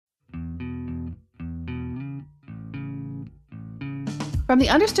From the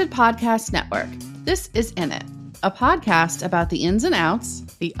Understood Podcast Network, this is In It, a podcast about the ins and outs,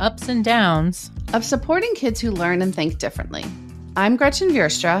 the ups and downs, of supporting kids who learn and think differently. I'm Gretchen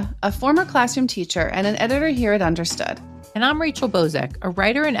Vierstra, a former classroom teacher and an editor here at Understood. And I'm Rachel Bozek, a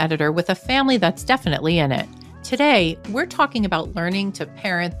writer and editor with a family that's definitely in it. Today, we're talking about learning to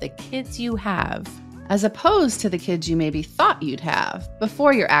parent the kids you have, as opposed to the kids you maybe thought you'd have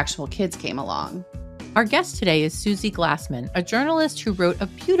before your actual kids came along. Our guest today is Suzie Glassman, a journalist who wrote a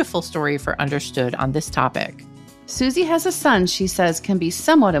beautiful story for Understood on this topic. Suzie has a son she says can be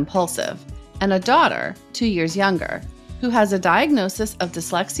somewhat impulsive, and a daughter, 2 years younger, who has a diagnosis of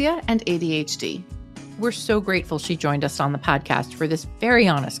dyslexia and ADHD. We're so grateful she joined us on the podcast for this very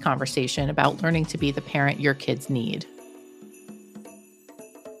honest conversation about learning to be the parent your kids need.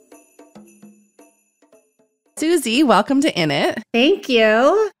 Suzie, welcome to In It. Thank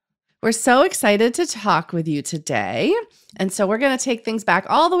you. We're so excited to talk with you today. And so we're going to take things back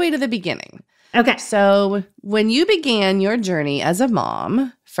all the way to the beginning. Okay. So when you began your journey as a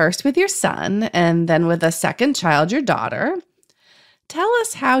mom, first with your son and then with a second child, your daughter, tell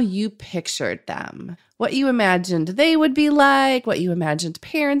us how you pictured them, what you imagined they would be like, what you imagined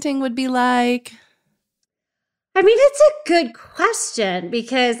parenting would be like. I mean, it's a good question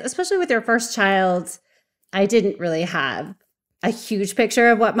because especially with your first child, I didn't really have a huge picture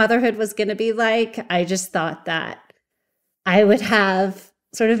of what motherhood was going to be like. I just thought that I would have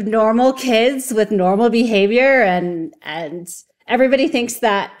sort of normal kids with normal behavior and everybody thinks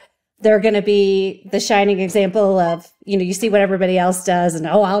that they're going to be the shining example of, you see what everybody else does and,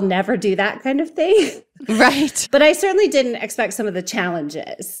 oh, I'll never do that kind of thing. Right. But I certainly didn't expect some of the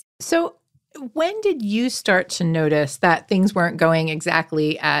challenges. So when did you start to notice that things weren't going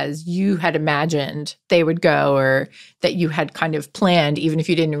exactly as you had imagined they would go or that you had kind of planned, even if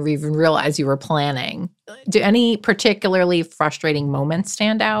you didn't even realize you were planning? Do any particularly frustrating moments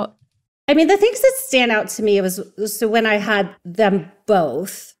stand out? I mean, the things that stand out to me was so when I had them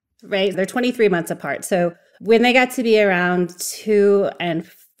both, right? They're 23 months apart. So when they got to be around 2 and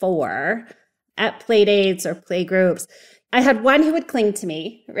 4 at play dates or play groups, I had one who would cling to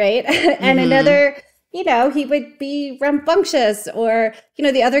me, right? And another, he would be rambunctious or,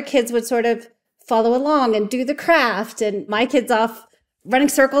 the other kids would sort of follow along and do the craft and my kid's off running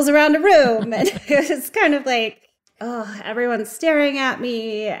circles around a room. And it was kind of like, oh, everyone's staring at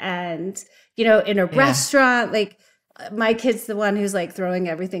me. And, in a restaurant, like my kid's the one who's like throwing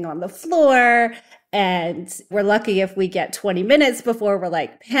everything on the floor. And we're lucky if we get 20 minutes before we're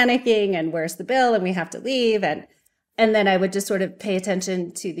like panicking and where's the bill and we have to leave. And then I would just sort of pay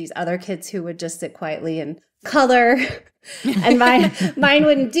attention to these other kids who would just sit quietly and color. And mine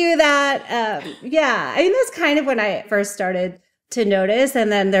wouldn't do that. I mean, that's kind of when I first started to notice.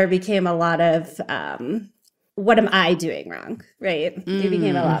 And then there became a lot of, what am I doing wrong, right? It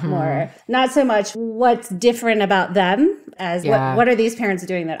became a lot more, not so much what's different about them as what are these parents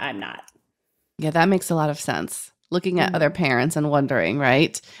doing that I'm not. Yeah, that makes a lot of sense. Looking at other parents and wondering,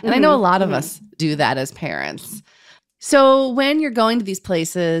 right? And I know a lot of us do that as parents. So when you're going to these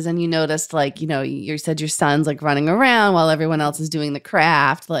places and you noticed, like, you said your son's like running around while everyone else is doing the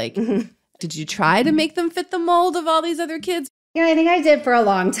craft, like, did you try to make them fit the mold of all these other kids? Yeah, I think I did for a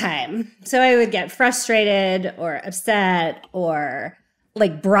long time. So I would get frustrated or upset or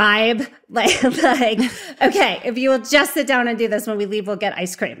like bribe, like, okay, if you will just sit down and do this when we leave, we'll get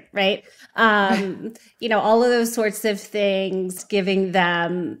ice cream, right? All of those sorts of things, giving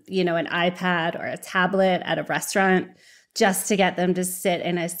them, an iPad or a tablet at a restaurant just to get them to sit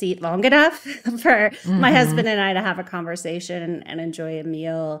in a seat long enough for my husband and I to have a conversation and enjoy a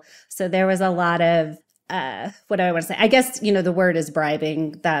meal. So there was a lot of, what do I want to say? I guess, the word is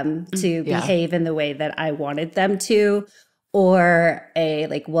bribing them to behave in the way that I wanted them to. Or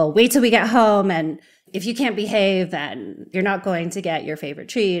wait till we get home. And if you can't behave, then you're not going to get your favorite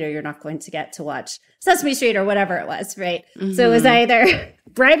treat or you're not going to get to watch Sesame Street or whatever it was, right? So it was either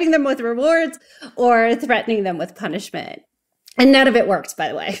bribing them with rewards or threatening them with punishment. And none of it worked, by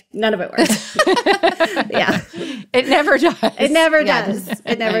the way. None of it worked. Yeah. It never does. It never does.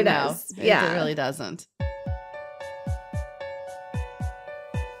 It never does. Yeah. It really doesn't.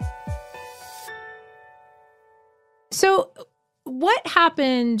 So what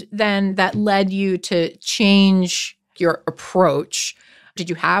happened then that led you to change your approach? Did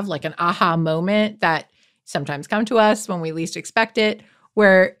you have like an aha moment that sometimes come to us when we least expect it,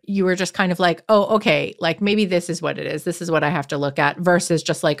 where you were just kind of like, oh, okay, like maybe this is what it is. This is what I have to look at versus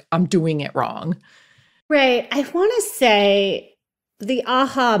just like, I'm doing it wrong. Right. I want to say the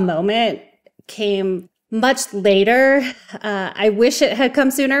aha moment came much later. I wish it had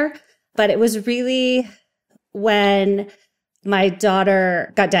come sooner, but it was really when my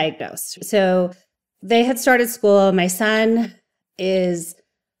daughter got diagnosed. So they had started school. My son is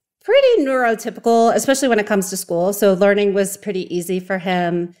pretty neurotypical, especially when it comes to school. So learning was pretty easy for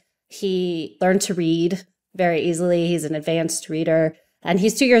him. He learned to read very easily. He's an advanced reader, and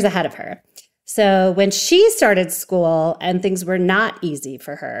he's 2 years ahead of her. So when she started school and things were not easy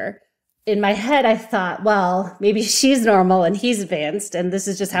for her, in my head, I thought, well, maybe she's normal and he's advanced, and this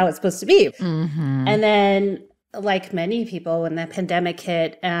is just how it's supposed to be. Mm-hmm. And then, like many people, when the pandemic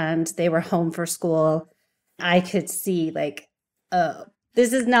hit and they were home for school, I could see like, oh,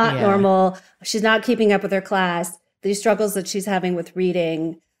 this is not normal. She's not keeping up with her class. These struggles that she's having with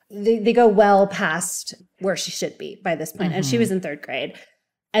reading, they go well past where she should be by this point. And she was in 3rd grade.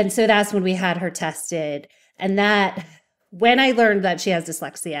 And so that's when we had her tested. And that, when I learned that she has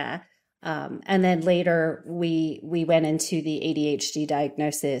dyslexia, and then later we went into the ADHD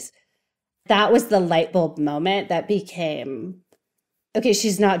diagnosis, that was the light bulb moment that became, okay,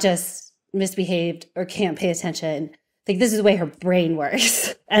 she's not just misbehaved or can't pay attention. Like, this is the way her brain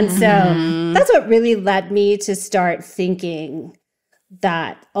works. And so that's what really led me to start thinking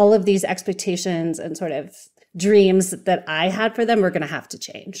that all of these expectations and sort of dreams that I had for them were going to have to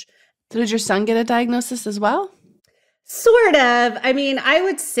change. So did your son get a diagnosis as well? Sort of. I mean, I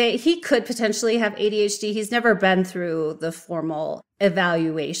would say he could potentially have ADHD. He's never been through the formal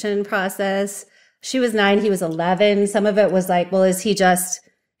evaluation process. She was 9, he was 11. Some of it was like, well, is he just,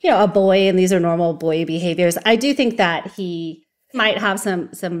 a boy and these are normal boy behaviors? I do think that he might have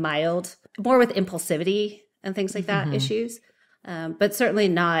some mild, more with impulsivity and things like that issues, but certainly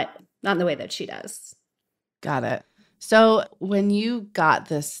not in the way that she does. Got it. So when you got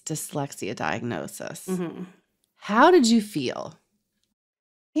this dyslexia diagnosis, how did you feel?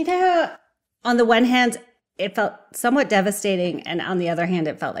 On the one hand, it felt somewhat devastating. And on the other hand,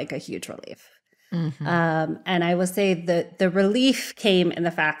 it felt like a huge relief. And I will say that the relief came in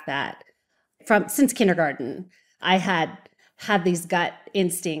the fact that since kindergarten, I had these gut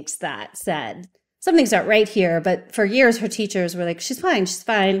instincts that said, something's not right here. But for years, her teachers were like, she's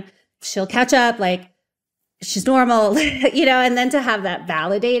fine. She'll catch up. Like, she's normal, and then to have that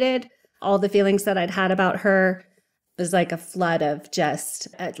validated, all the feelings that I'd had about her was like a flood of just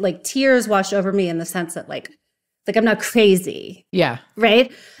like tears washed over me in the sense that like I'm not crazy. Yeah.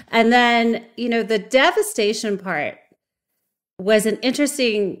 Right. And then, the devastation part was an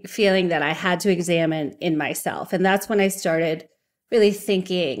interesting feeling that I had to examine in myself. And that's when I started really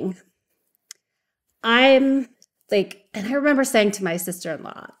thinking, and I remember saying to my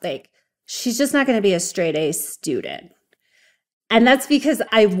sister-in-law, like, she's just not going to be a straight A student. And that's because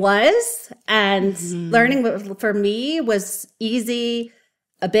I was, and learning for me was easy,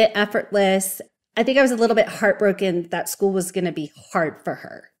 a bit effortless. I think I was a little bit heartbroken that school was going to be hard for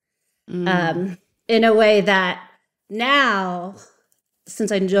her in a way that now,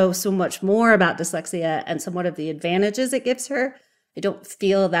 since I know so much more about dyslexia and somewhat of the advantages it gives her, I don't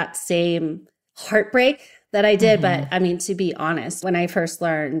feel that same heartbreak that I did. But I mean, to be honest, when I first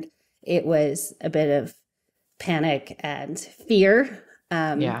learned, it was a bit of panic and fear.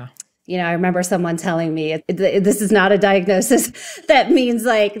 I remember someone telling me this is not a diagnosis that means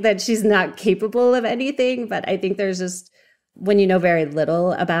like that she's not capable of anything. But I think there's just, when you know very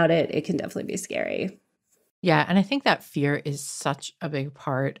little about it, it can definitely be scary. Yeah. And I think that fear is such a big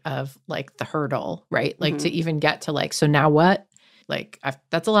part of like the hurdle, right? Like to even get to like, so now what? Like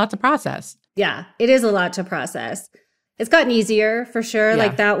that's a lot to process. Yeah, it is a lot to process. It's gotten easier for sure.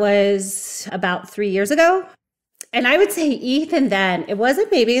 Like that was about 3 years ago. And I would say even then, it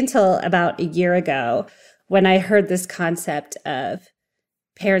wasn't maybe until about a year ago when I heard this concept of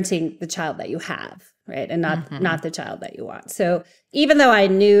parenting the child that you have, right? And not the child that you want. So even though I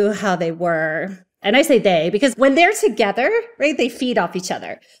knew how they were, and I say they, because when they're together, right, they feed off each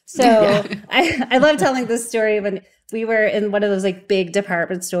other. So I love telling this story when we were in one of those like big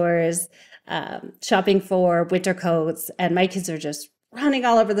department stores shopping for winter coats, and my kids are just running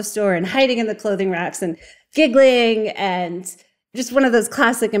all over the store and hiding in the clothing racks and giggling, and just one of those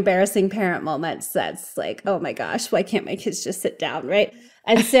classic embarrassing parent moments that's like, oh my gosh, why can't my kids just sit down, right?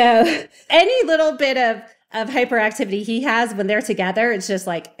 And so any little bit of hyperactivity he has when they're together, it's just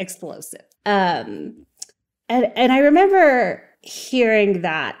like explosive. And I remember hearing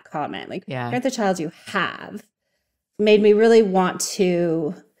that comment, like, parent the child you have, made me really want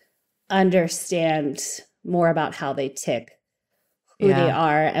to understand more about how they tick, who they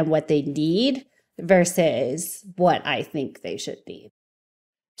are, and what they need versus what I think they should be.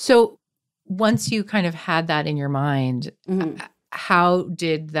 So once you kind of had that in your mind, how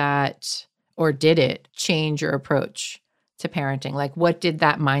did that, or did it change your approach to parenting? Like, what did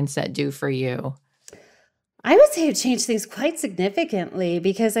that mindset do for you? I would say it changed things quite significantly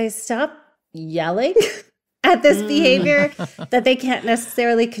because I stopped yelling at this behavior that they can't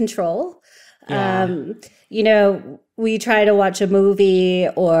necessarily control. Yeah. We try to watch a movie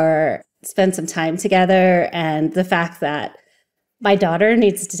or spend some time together, and the fact that my daughter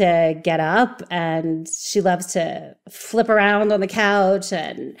needs to get up and she loves to flip around on the couch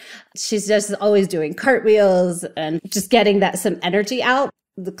and she's just always doing cartwheels and just getting some energy out.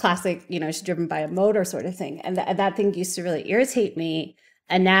 The classic, she's driven by a motor sort of thing. And that thing used to really irritate me.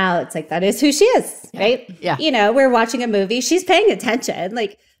 And now it's like, that is who she is, right? Yeah. We're watching a movie. She's paying attention.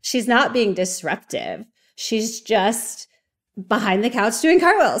 Like, she's not being disruptive. She's just behind the couch doing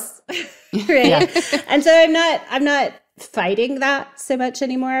cartwheels, right? Yeah. And so I'm not fighting that so much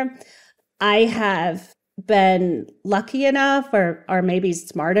anymore. I have been lucky enough or maybe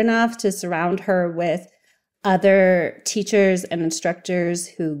smart enough to surround her with other teachers and instructors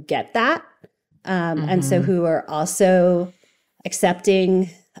who get that. And so who are also accepting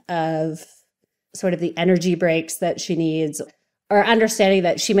of sort of the energy breaks that she needs, or understanding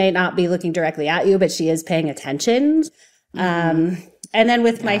that she may not be looking directly at you, but she is paying attention. And then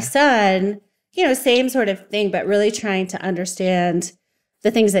with my son, same sort of thing, but really trying to understand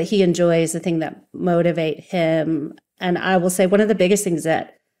the things that he enjoys, the thing that motivate him. And I will say one of the biggest things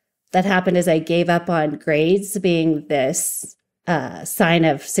that happened is I gave up on grades being this sign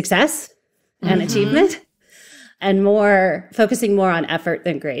of success and achievement, and focusing more on effort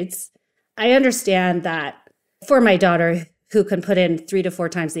than grades. I understand that for my daughter, who can put in 3 to 4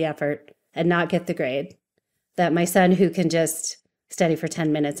 times the effort and not get the grade, that my son, who can just study for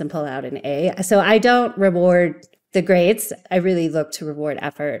 10 minutes and pull out an A. So I don't reward the grades. I really look to reward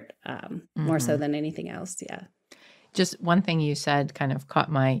effort more so than anything else. Yeah. Just one thing you said kind of caught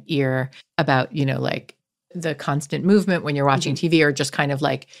my ear about, like the constant movement when you're watching TV, or just kind of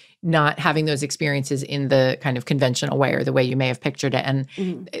like not having those experiences in the kind of conventional way or the way you may have pictured it.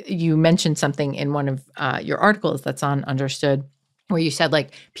 And you mentioned something in one of your articles that's on Understood, where you said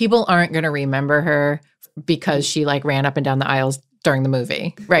like people aren't going to remember her because she like ran up and down the aisles during the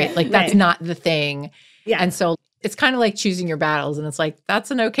movie, right? Like that's not the thing. Yeah. And so it's kind of like choosing your battles, and it's like, that's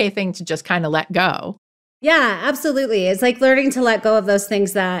an okay thing to just kind of let go. Yeah, absolutely. It's like learning to let go of those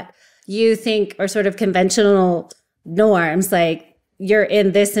things that you think are sort of conventional norms, like you're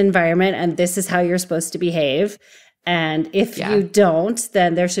in this environment and this is how you're supposed to behave. And if you don't,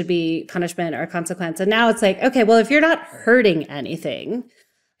 then there should be punishment or consequence. And now it's like, okay, well, if you're not hurting anything,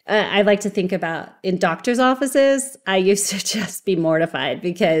 I like to think about in doctor's offices, I used to just be mortified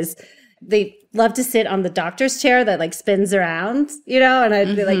because they love to sit on the doctor's chair that like spins around, and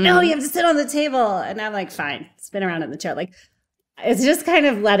I'd be like, no, you have to sit on the table. And I'm like, fine, spin around in the chair. Like, it's just kind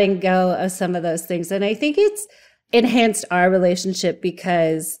of letting go of some of those things. And I think it's enhanced our relationship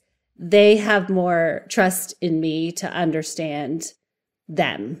because they have more trust in me to understand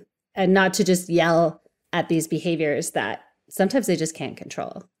them and not to just yell at these behaviors that sometimes they just can't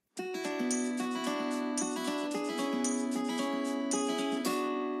control.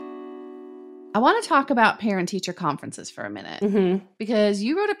 I want to talk about parent-teacher conferences for a minute because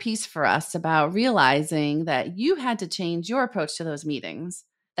you wrote a piece for us about realizing that you had to change your approach to those meetings,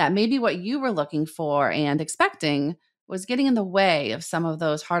 that maybe what you were looking for and expecting was getting in the way of some of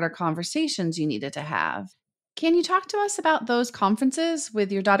those harder conversations you needed to have. Can you talk to us about those conferences with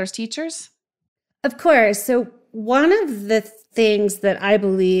your daughter's teachers? Of course. So one of the things that I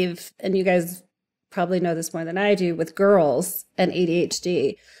believe, and you guys probably know this more than I do, with girls and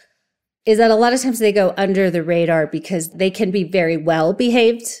ADHD, is that a lot of times they go under the radar because they can be very well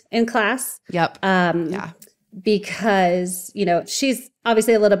behaved in class. Yep. Because, she's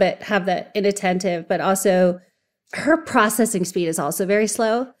obviously a little bit have the inattentive, but also her processing speed is also very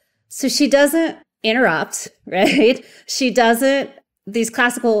slow. So she doesn't interrupt, right? She doesn't, these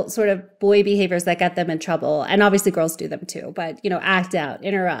classical sort of boy behaviors that get them in trouble. And obviously girls do them too, but, act out,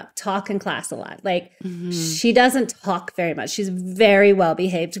 interrupt, talk in class a lot. Like she doesn't talk very much. She's very well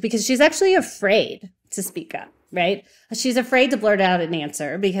behaved because she's actually afraid to speak up, right? She's afraid to blurt out an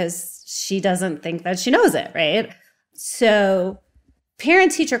answer because she doesn't think that she knows it, right? So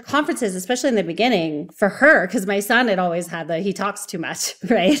parent-teacher conferences, especially in the beginning for her, because my son had always had he talks too much,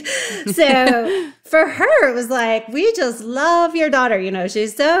 right? So for her, it was like, we just love your daughter.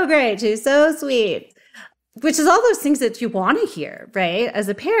 She's so great. She's so sweet, which is all those things that you want to hear, right? As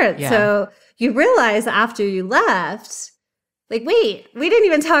a parent. Yeah. So you realize after you left, like, wait, we didn't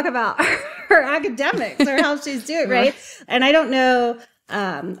even talk about her academics or how she's doing, right? And I don't know.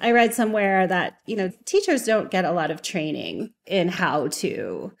 I read somewhere that, teachers don't get a lot of training in how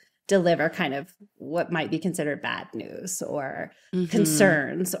to deliver kind of what might be considered bad news or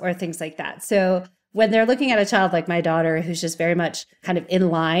concerns or things like that. So when they're looking at a child like my daughter, who's just very much kind of in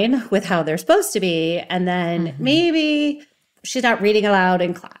line with how they're supposed to be, and then maybe she's not reading aloud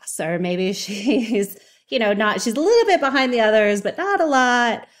in class, or maybe she's, she's a little bit behind the others, but not a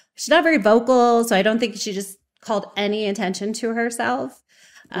lot. She's not very vocal, so I don't think she just called any attention to herself.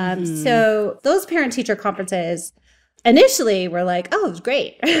 So those parent-teacher conferences initially were like, oh, it was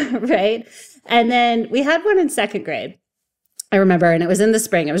great, right? And then we had one in second grade, I remember, and it was in the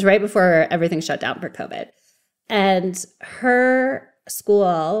spring. It was right before everything shut down for COVID. And her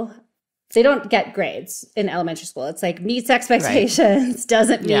school, they don't get grades in elementary school. It's like meets expectations,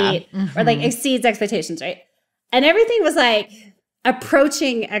 doesn't meet, or like exceeds expectations, right? And everything was like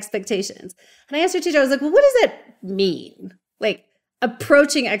approaching expectations. And I asked her teacher, I was like, well, what does it mean? Like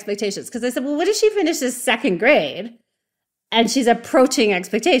approaching expectations? Because I said, well, what if she finishes second grade and she's approaching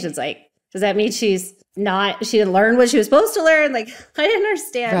expectations? Like, does that mean she didn't learn what she was supposed to learn? Like, I didn't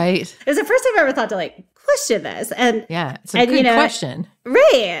understand. Right. It was the first time I ever thought to like question this. And yeah, it's a good question.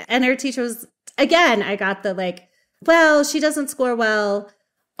 Right. And her teacher was, again, I got the like, well, she doesn't score well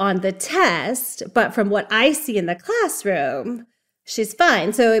on the test, but from what I see in the classroom, she's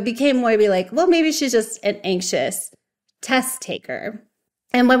fine. So it became more be like, well, maybe she's just an anxious test taker.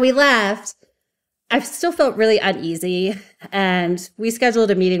 And when we left, I still felt really uneasy. And we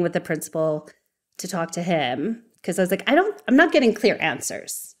scheduled a meeting with the principal to talk to him because I was like, I'm not getting clear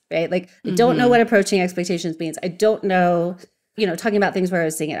answers, right? Like, I don't know what approaching expectations means. I don't know, talking about things where I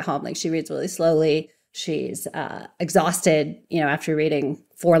was seeing it at home, like she reads really slowly. She's exhausted, after reading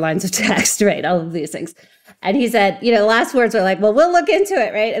 4 lines of text, right? All of these things. And he said, the last words were like, well, we'll look into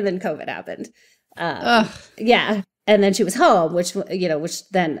it, right? And then COVID happened. Yeah. And then she was home, which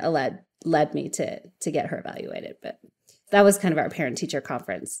then led me to get her evaluated. But that was kind of our parent-teacher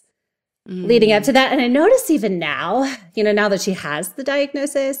conference leading up to that. And I notice even now, now that she has the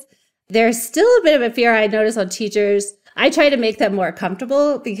diagnosis, there's still a bit of a fear I notice on teachers. I try to make them more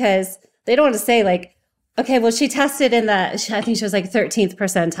comfortable because they don't want to say like, okay, well, she tested I think she was like 13th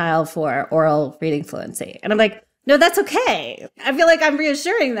percentile for oral reading fluency. And I'm like, no, that's okay. I feel like I'm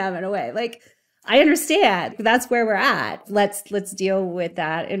reassuring them in a way. Like, I understand that's where we're at. Let's deal with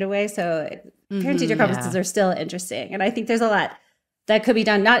that in a way. So parent-teacher conferences are still interesting. And I think there's a lot that could be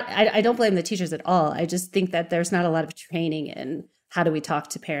done. I don't blame the teachers at all. I just think that there's not a lot of training in how do we talk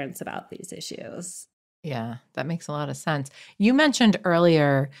to parents about these issues. Yeah, that makes a lot of sense. You mentioned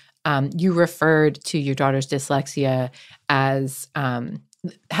earlier, you referred to your daughter's dyslexia as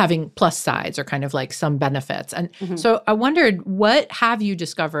having plus sides or kind of like some benefits. And so I wondered, what have you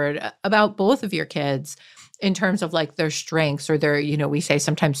discovered about both of your kids in terms of like their strengths or their, we say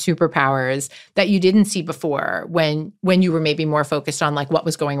sometimes superpowers that you didn't see before when you were maybe more focused on like what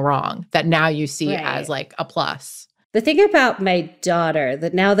was going wrong that now you see as like a plus? The thing about my daughter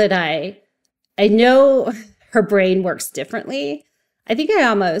that now that I know her brain works differently, I think I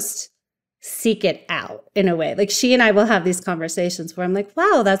almost seek it out in a way. Like she and I will have these conversations where I'm like,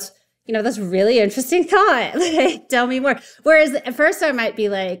 wow, that's really interesting thought. Like, tell me more. Whereas at first I might be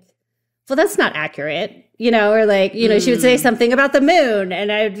like, well, that's not accurate, or like, she would say something about the moon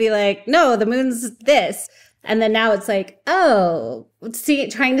and I would be like, no, the moon's this. And then now it's like, oh,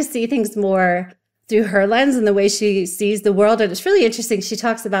 trying to see things more through her lens and the way she sees the world. And it's really interesting. She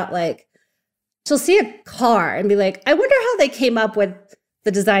talks about like, she'll see a car and be like, I wonder how they came up with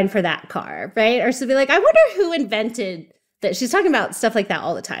the design for that car, right? Or she'll be like, I wonder who invented that. She's talking about stuff like that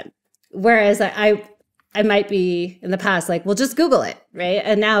all the time. Whereas I might be in the past like, well, just Google it, right?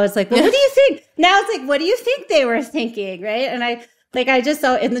 And now it's like, well, what do you think? Now it's like, what do you think they were thinking, right? And I just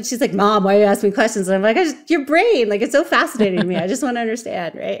saw, and then she's like, Mom, why are you asking me questions? And I'm like, your brain, like, it's so fascinating to me. I just want to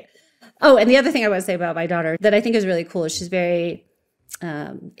understand, right? Oh, and the other thing I want to say about my daughter that I think is really cool is she's very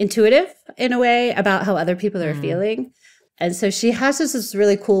intuitive in a way about how other people are feeling. And so she has this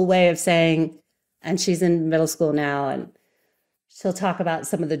really cool way of saying, and she's in middle school now, and she'll talk about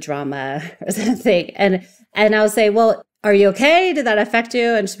some of the drama or something. And I'll say, well, are you okay? Did that affect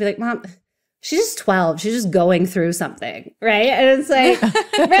you? And she'll be like, Mom, she's just 12. She's just going through something, right? And it's like,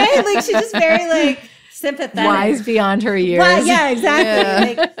 right? Like she's just very like sympathetic. Wise beyond her years. Well, yeah,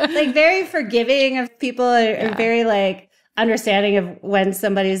 exactly. Yeah. Like very forgiving of people and very like understanding of when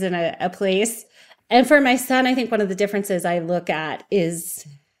somebody's in a place. And for my son, I think one of the differences I look at is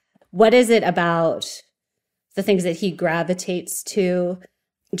what is it about the things that he gravitates to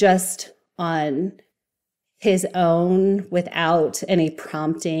just on his own without any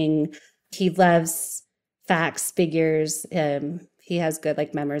prompting. He loves facts, figures. He has good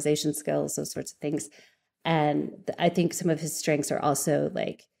like memorization skills, those sorts of things. And I think some of his strengths are also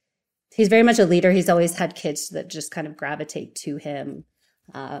like, he's very much a leader. He's always had kids that just kind of gravitate to him.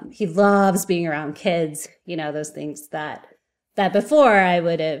 He loves being around kids, those things that before I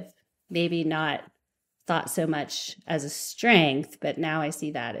would have maybe not thought so much as a strength, but now I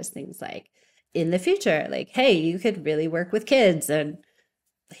see that as things like in the future, like, hey, you could really work with kids. And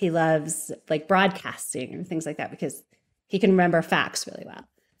he loves like broadcasting and things like that because he can remember facts really well.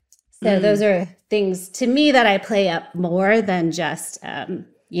 So those are things to me that I play up more than just,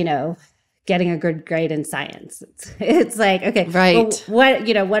 getting a good grade in science. It's like, okay, right.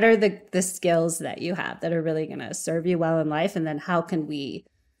 Well, what are the skills that you have that are really going to serve you well in life? And then how can we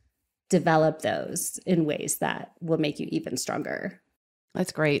develop those in ways that will make you even stronger?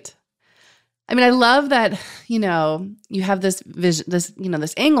 That's great. I mean, I love that, you have this vision,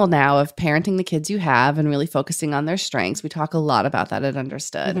 this angle now of parenting the kids you have and really focusing on their strengths. We talk a lot about that at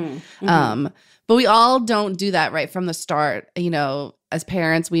Understood. But we all don't do that right from the start. As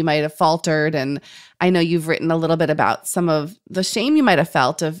parents, we might have faltered. And I know you've written a little bit about some of the shame you might have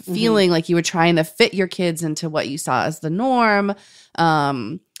felt of feeling like you were trying to fit your kids into what you saw as the norm.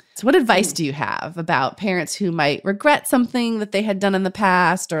 So what advice do you have about parents who might regret something that they had done in the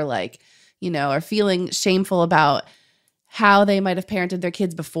past, or are feeling shameful about how they might have parented their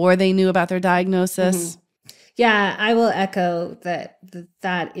kids before they knew about their diagnosis? Yeah, I will echo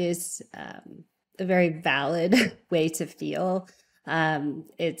that is a very valid way to feel.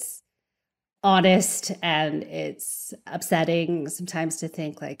 It's honest and it's upsetting sometimes to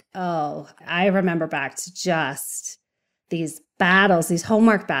think like, oh, I remember back to just these battles, these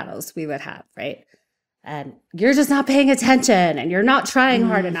homework battles we would have, right? And you're just not paying attention and you're not trying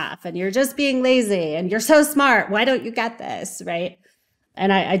hard enough and you're just being lazy and you're so smart. Why don't you get this, right?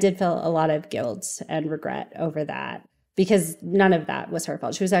 And I did feel a lot of guilt and regret over that because none of that was her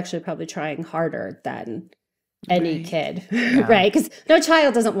fault. She was actually probably trying harder than any kid, right? Because no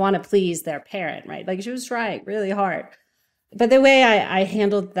child doesn't want to please their parent, right? Like she was trying really hard. But the way I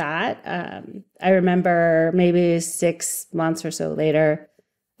handled that, I remember maybe 6 months or so later,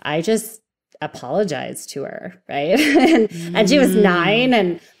 I just apologized to her, right? and she was 9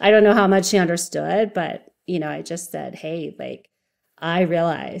 and I don't know how much she understood, but, I just said, hey, like, I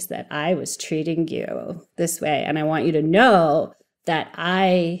realized that I was treating you this way. And I want you to know that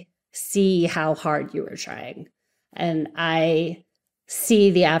I see how hard you were trying. And I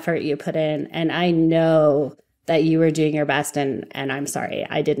see the effort you put in. And I know that you were doing your best. And I'm sorry,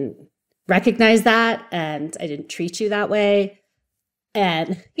 I didn't recognize that. And I didn't treat you that way.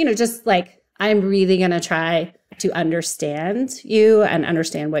 And, just like, I'm really going to try to understand you and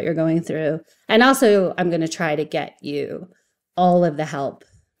understand what you're going through. And also, I'm going to try to get you all of the help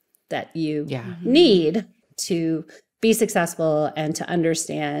that you need to be successful and to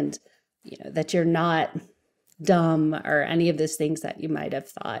understand, that you're not dumb or any of those things that you might have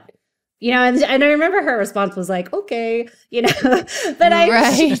thought. And I remember her response was like, okay, but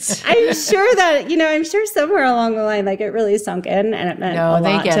I'm sure that, I'm sure somewhere along the line, like it really sunk in and it meant a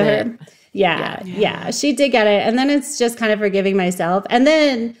lot to her. Yeah, she did get it. And then it's just kind of forgiving myself. And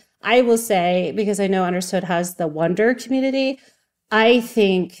then I will say, because I know Understood has the Wonder community, I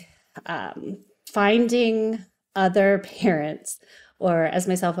think finding other parents, or as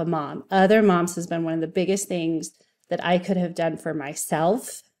myself a mom, other moms has been one of the biggest things that I could have done for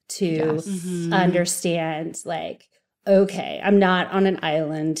myself to understand, like, okay, I'm not on an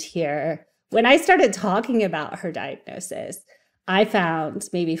island here. When I started talking about her diagnosis, I found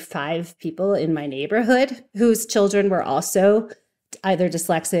maybe 5 people in my neighborhood whose children were also either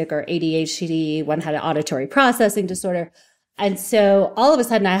dyslexic or ADHD. One had an auditory processing disorder. And so all of a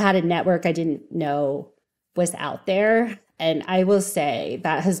sudden I had a network I didn't know was out there. And I will say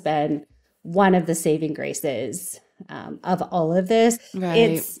that has been one of the saving graces of all of this. Right.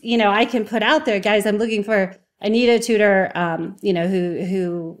 It's, I can put out there, guys, I'm looking for, I need a tutor,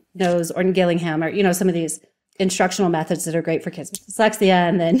 who knows Orton Gillingham or, some of these instructional methods that are great for kids with dyslexia.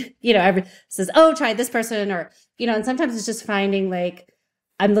 And then, everyone says, oh, try this person or, and sometimes it's just finding like,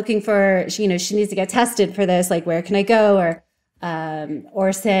 I'm looking for, she needs to get tested for this. Like, where can I go?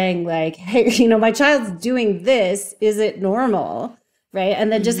 Or saying like, hey, my child's doing this. Is it normal? Right.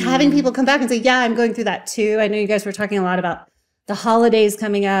 And then just having people come back and say, yeah, I'm going through that too. I know you guys were talking a lot about the holidays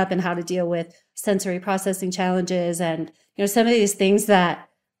coming up and how to deal with sensory processing challenges. And, some of these things that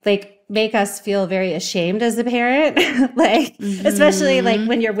like make us feel very ashamed as a parent, like, especially like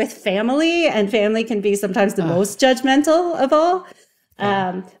when you're with family, and family can be sometimes the most judgmental of all.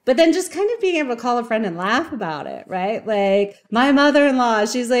 But then just kind of being able to call a friend and laugh about it, right? Like my mother-in-law,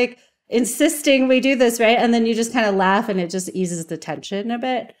 she's like insisting we do this, right? And then you just kind of laugh and it just eases the tension a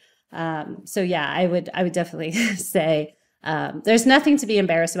bit. So yeah, I would definitely say, there's nothing to be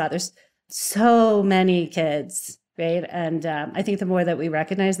embarrassed about. There's so many kids, right? And I think the more that we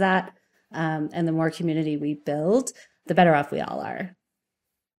recognize that and the more community we build, the better off we all are.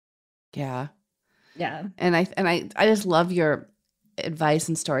 Yeah. Yeah. And I just love your advice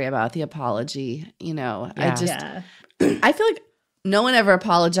and story about the apology. You know, Yeah. I feel like no one ever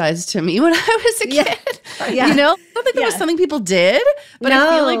apologized to me when I was a kid. Yeah. You know, I don't think that was something people did, but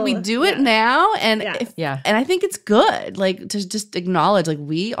I feel like we do it now. And and I think it's good, like, to just acknowledge, like,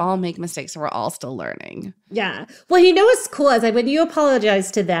 we all make mistakes and we're all still learning. Yeah. Well, you know what's cool is like when you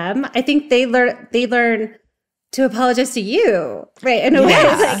apologize to them, I think they learn to apologize to you, right? In a way,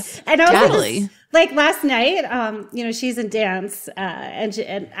 like, and I was like last night, you know, she's in dance, and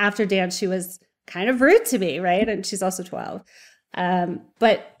after dance, she was kind of rude to me, right? And she's also 12.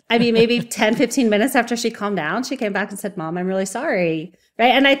 But I mean, maybe 10, 15 minutes after she calmed down, she came back and said, "Mom, I'm really sorry."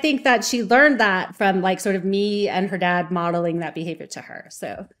 Right. And I think that she learned that from like sort of me and her dad modeling that behavior to her.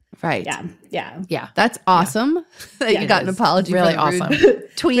 So, right. Yeah. That's awesome that you got an apology. Really for the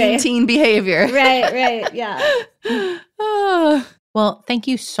awesome. Teen behavior. Right. Yeah. Well, thank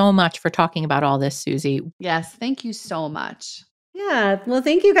you so much for talking about all this, Suzie. Yes. Thank you so much. Yeah. Well,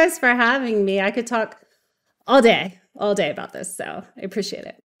 thank you guys for having me. I could talk all day about this. So I appreciate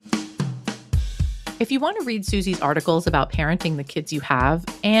it. If you want to read Suzie's articles about parenting the kids you have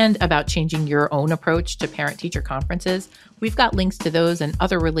and about changing your own approach to parent-teacher conferences, we've got links to those and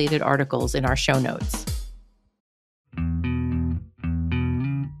other related articles in our show notes.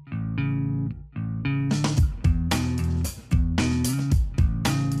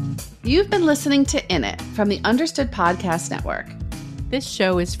 You've been listening to In It from the Understood Podcast Network. This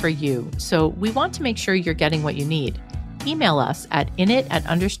show is for you, so we want to make sure you're getting what you need. Email us at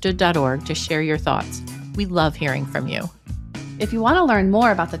init@understood.org to share your thoughts. We love hearing from you. If you want to learn more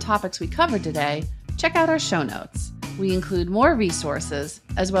about the topics we covered today, check out our show notes. We include more resources,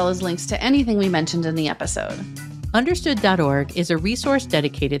 as well as links to anything we mentioned in the episode. Understood.org is a resource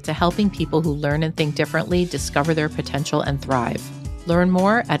dedicated to helping people who learn and think differently discover their potential and thrive. Learn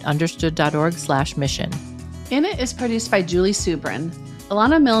more at understood.org/mission. In It is produced by Julie Subrin.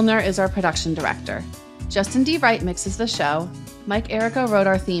 Alana Milner is our production director. Justin D. Wright mixes the show. Mike Errico wrote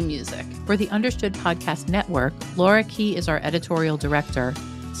our theme music. For the Understood Podcast Network, Laura Key is our editorial director,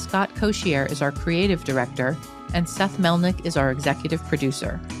 Scott Koshier is our creative director, and Seth Melnick is our executive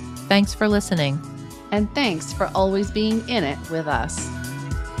producer. Thanks for listening. And thanks for always being in it with us.